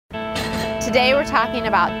Today we're talking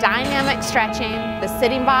about dynamic stretching, the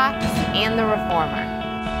sitting box, and the reformer.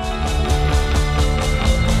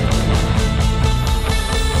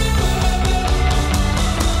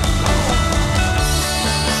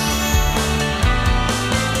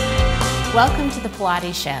 Welcome to the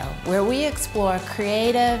Pilates Show, where we explore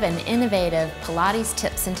creative and innovative Pilates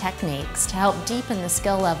tips and techniques to help deepen the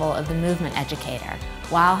skill level of the movement educator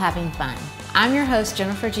while having fun. I'm your host,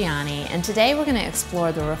 Jennifer Gianni, and today we're going to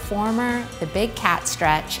explore the reformer, the big cat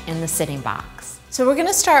stretch, and the sitting box. So we're going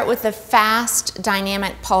to start with the fast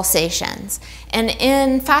dynamic pulsations. And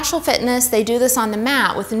in fascial fitness, they do this on the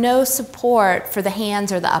mat with no support for the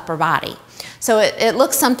hands or the upper body. So it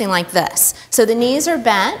looks something like this. So the knees are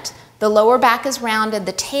bent, the lower back is rounded,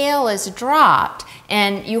 the tail is dropped,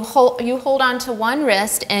 and you hold on to one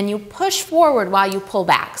wrist and you push forward while you pull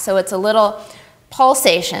back. So it's a little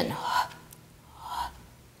pulsation.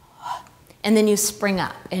 And then you spring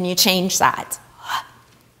up and you change sides.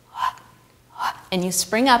 And you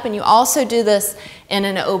spring up, and you also do this in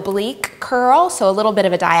an oblique curl, so a little bit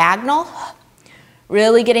of a diagonal.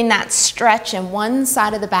 Really getting that stretch in one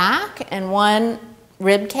side of the back and one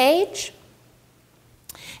rib cage.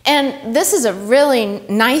 And this is a really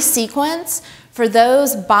nice sequence for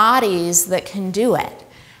those bodies that can do it.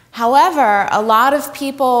 However, a lot of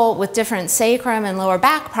people with different sacrum and lower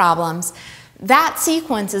back problems, that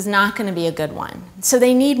sequence is not going to be a good one. So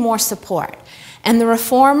they need more support. And the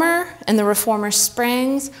reformer and the reformer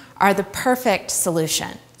springs are the perfect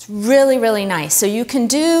solution. It's really, really nice. So you can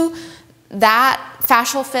do that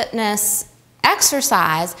fascial fitness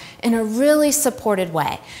exercise in a really supported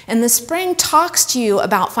way. And the spring talks to you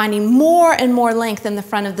about finding more and more length in the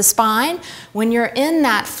front of the spine when you're in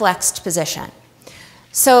that flexed position.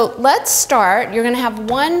 So let's start. You're going to have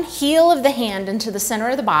one heel of the hand into the center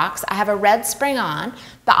of the box. I have a red spring on.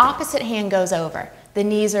 The opposite hand goes over. The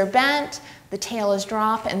knees are bent, the tail is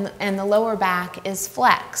dropped, and the lower back is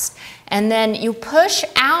flexed. And then you push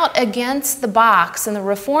out against the box in the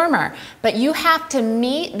reformer, but you have to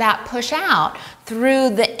meet that push out through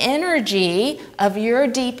the energy of your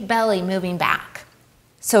deep belly moving back.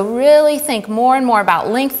 So really think more and more about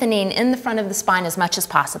lengthening in the front of the spine as much as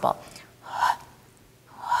possible.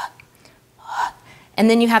 And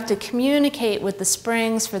then you have to communicate with the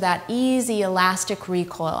springs for that easy elastic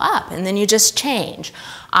recoil up. And then you just change.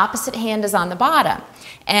 Opposite hand is on the bottom.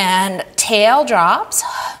 And tail drops,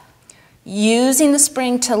 using the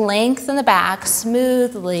spring to lengthen the back,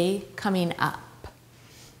 smoothly coming up.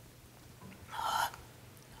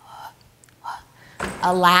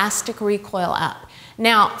 Elastic recoil up.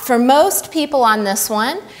 Now, for most people on this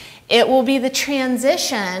one, it will be the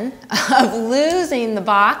transition of losing the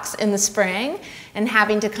box in the spring and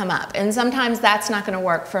having to come up. And sometimes that's not going to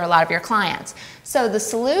work for a lot of your clients. So the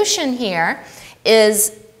solution here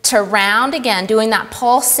is to round again, doing that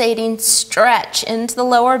pulsating stretch into the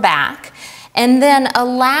lower back, and then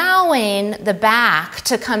allowing the back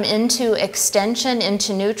to come into extension,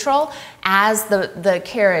 into neutral, as the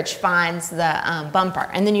carriage finds the bumper.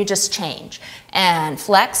 And then you just change. And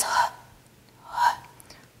flex,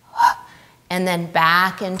 and then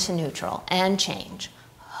back into neutral, and change.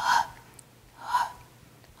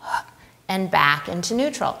 And back into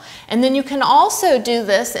neutral. And then you can also do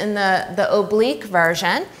this in the oblique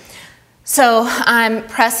version. So I'm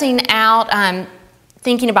pressing out, I'm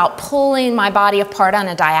thinking about pulling my body apart on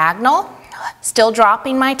a diagonal, still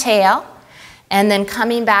dropping my tail, and then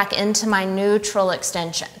coming back into my neutral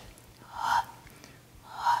extension.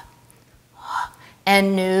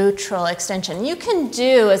 And neutral extension. You can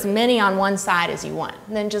do as many on one side as you want,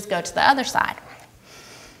 and then just go to the other side.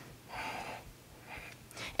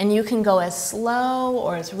 And you can go as slow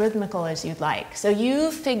or as rhythmical as you'd like. So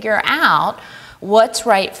you figure out what's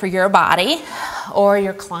right for your body or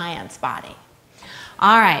your client's body.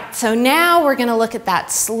 All right, so now we're going to look at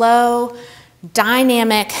that slow,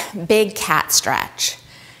 dynamic, big cat stretch.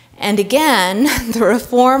 And again, the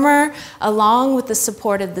reformer, along with the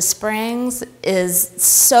support of the springs, is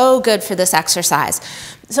so good for this exercise.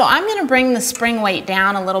 So I'm going to bring the spring weight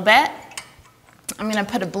down a little bit. I'm going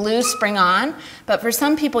to put a blue spring on, but for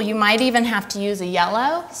some people you might even have to use a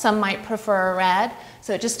yellow. Some might prefer a red,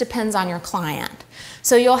 so it just depends on your client.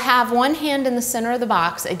 So you'll have one hand in the center of the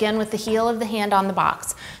box, again with the heel of the hand on the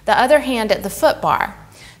box, the other hand at the foot bar.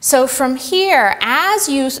 So from here, as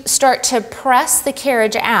you start to press the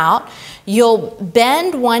carriage out, you'll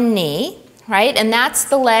bend one knee, right? And that's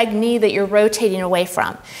the leg knee that you're rotating away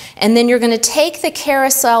from. And then you're going to take the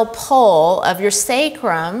carousel pull of your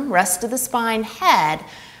sacrum, rest of the spine, head,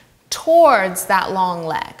 towards that long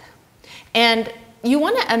leg. And you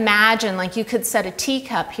want to imagine like you could set a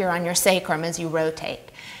teacup here on your sacrum as you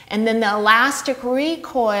rotate. And then the elastic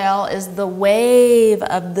recoil is the wave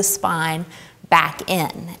of the spine back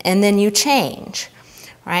in. And then you change,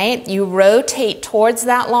 right? You rotate towards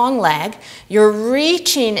that long leg. You're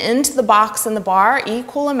reaching into the box and the bar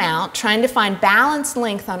equal amount, trying to find balanced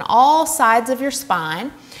length on all sides of your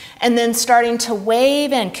spine, and then starting to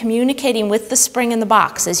wave in, communicating with the spring in the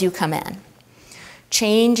box as you come in.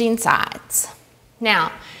 Changing sides.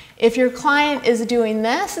 Now, if your client is doing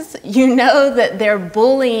this, you know that they're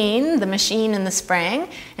bullying the machine and the spring,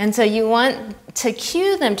 and so you want to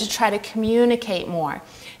cue them to try to communicate more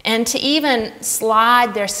and to even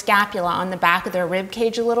slide their scapula on the back of their rib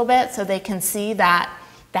cage a little bit so they can see that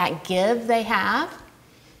give they have.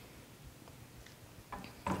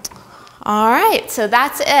 All right, so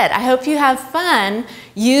that's it. I hope you have fun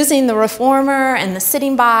using the reformer and the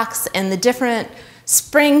sitting box and the different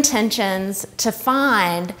spring tensions to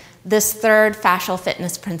find this third fascial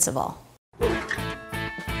fitness principle.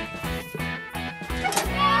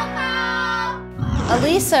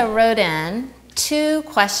 Alesia wrote in 2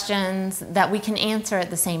 questions that we can answer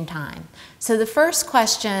at the same time. So the first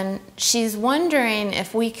question, she's wondering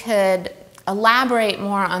if we could elaborate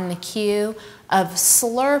more on the cue of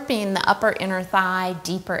slurping the upper inner thigh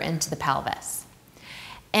deeper into the pelvis.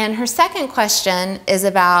 And her second question is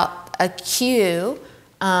about a cue,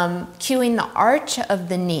 cueing the arch of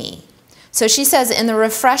the knee. So she says in the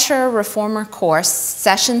refresher reformer course,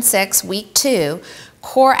 session 6, week 2,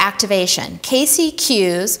 core activation, Casey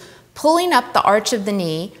cues pulling up the arch of the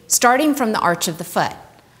knee, starting from the arch of the foot.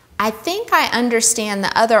 I think I understand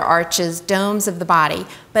the other arches, domes of the body,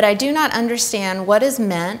 but I do not understand what is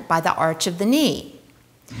meant by the arch of the knee.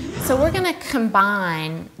 So we're going to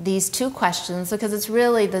combine these 2 questions because it's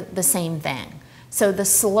really the same thing. So the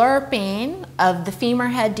slurping of the femur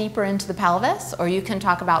head deeper into the pelvis, or you can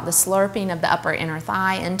talk about the slurping of the upper inner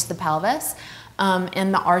thigh into the pelvis,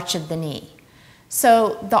 and the arch of the knee.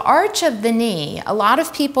 So the arch of the knee, a lot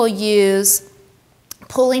of people use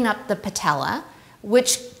pulling up the patella,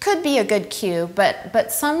 which could be a good cue,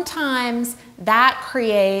 but sometimes that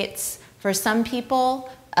creates, for some people,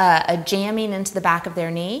 a jamming into the back of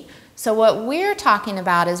their knee. So what we're talking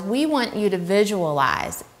about is we want you to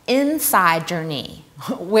visualize inside your knee,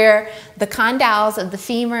 where the condyles of the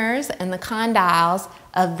femurs and the condyles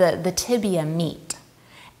of the tibia meet.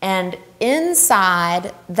 And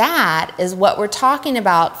inside that is what we're talking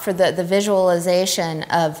about for the visualization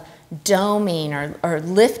of doming or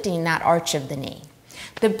lifting that arch of the knee.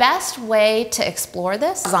 The best way to explore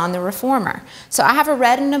this is on the reformer. So I have a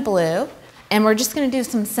red and a blue, and we're just going to do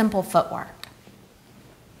some simple footwork.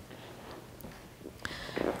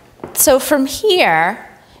 So from here,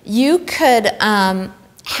 you could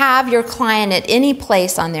have your client at any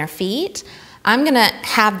place on their feet. I'm going to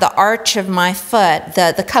have the arch of my foot,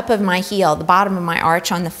 the cup of my heel, the bottom of my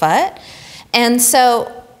arch on the foot. And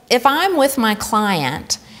so if I'm with my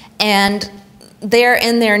client and they're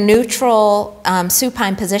in their neutral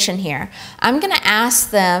supine position here, I'm going to ask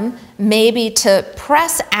them maybe to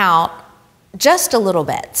press out just a little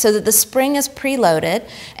bit so that the spring is preloaded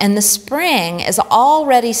and the spring is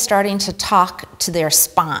already starting to talk to their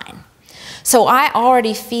spine. So I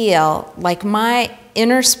already feel like my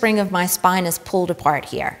inner spring of my spine is pulled apart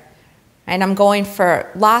here, and I'm going for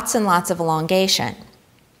lots and lots of elongation.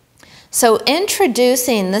 So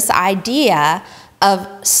introducing this idea of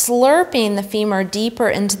slurping the femur deeper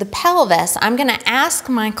into the pelvis, I'm going to ask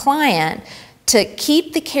my client to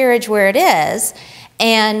keep the carriage where it is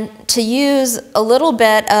and to use a little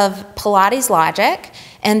bit of Pilates logic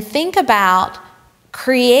and think about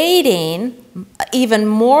creating even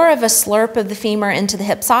more of a slurp of the femur into the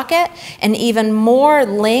hip socket and even more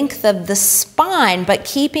length of the spine, but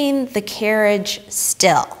keeping the carriage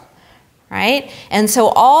still, right? And so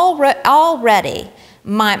already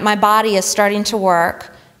my body is starting to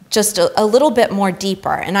work just a little bit more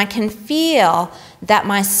deeper, and I can feel that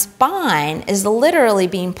my spine is literally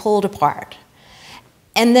being pulled apart.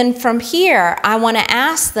 And then from here, I want to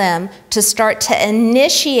ask them to start to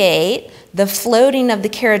initiate the floating of the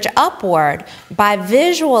carriage upward by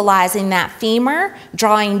visualizing that femur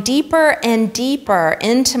drawing deeper and deeper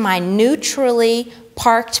into my neutrally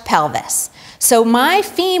parked pelvis. So my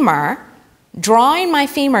femur, drawing my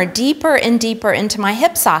femur deeper and deeper into my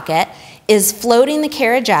hip socket, is floating the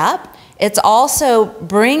carriage up. It's also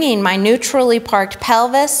bringing my neutrally parked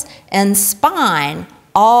pelvis and spine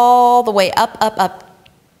all the way up, up, up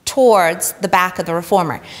towards the back of the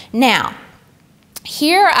reformer. Now,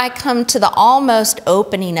 here I come to the almost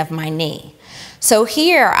opening of my knee. So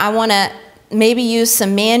here I want to maybe use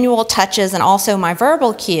some manual touches and also my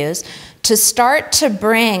verbal cues to start to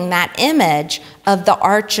bring that image of the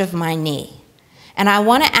arch of my knee. And I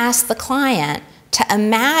want to ask the client to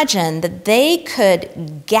imagine that they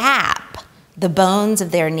could gap the bones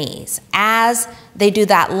of their knees as they do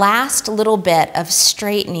that last little bit of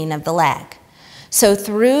straightening of the leg. So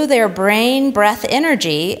through their brain breath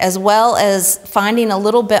energy, as well as finding a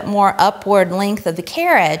little bit more upward length of the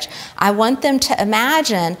carriage, I want them to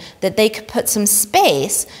imagine that they could put some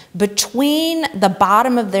space between the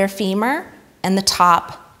bottom of their femur and the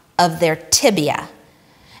top of their tibia.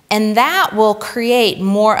 And that will create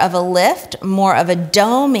more of a lift, more of a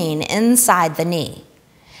doming inside the knee.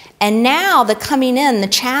 And now the coming in, the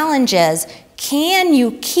challenge is, can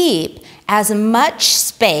you keep as much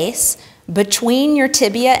space between your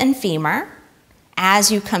tibia and femur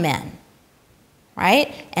as you come in,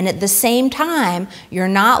 right? And at the same time, you're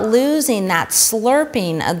not losing that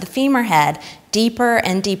slurping of the femur head deeper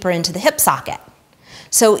and deeper into the hip socket.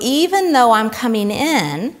 So even though I'm coming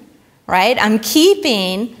in, right, I'm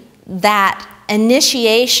keeping that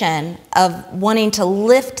initiation of wanting to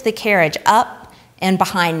lift the carriage up and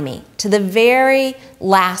behind me to the very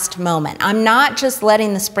last moment. I'm not just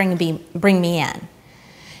letting the spring bring me in.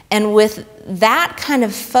 And with that kind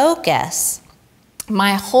of focus,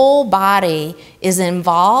 my whole body is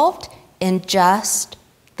involved in just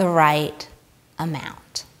the right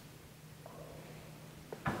amount.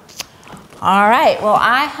 All right, well,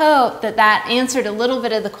 I hope that that answered a little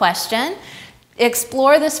bit of the question.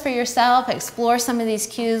 Explore this for yourself, explore some of these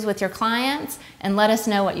cues with your clients, and let us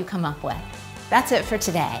know what you come up with. That's it for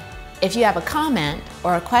today. If you have a comment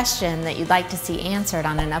or a question that you'd like to see answered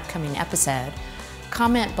on an upcoming episode,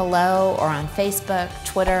 comment below or on Facebook,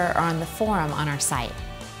 Twitter, or on the forum on our site.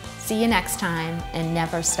 See you next time, and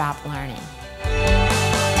never stop learning.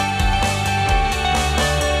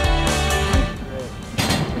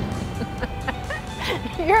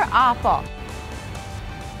 You're awful.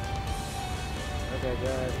 Okay,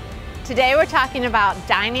 good. Today we're talking about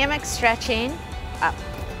dynamic stretching.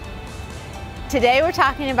 Today we're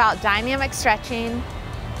talking about dynamic stretching,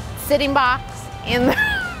 sitting box in the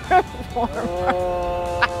reformer.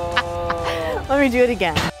 Let me do it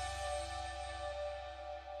again.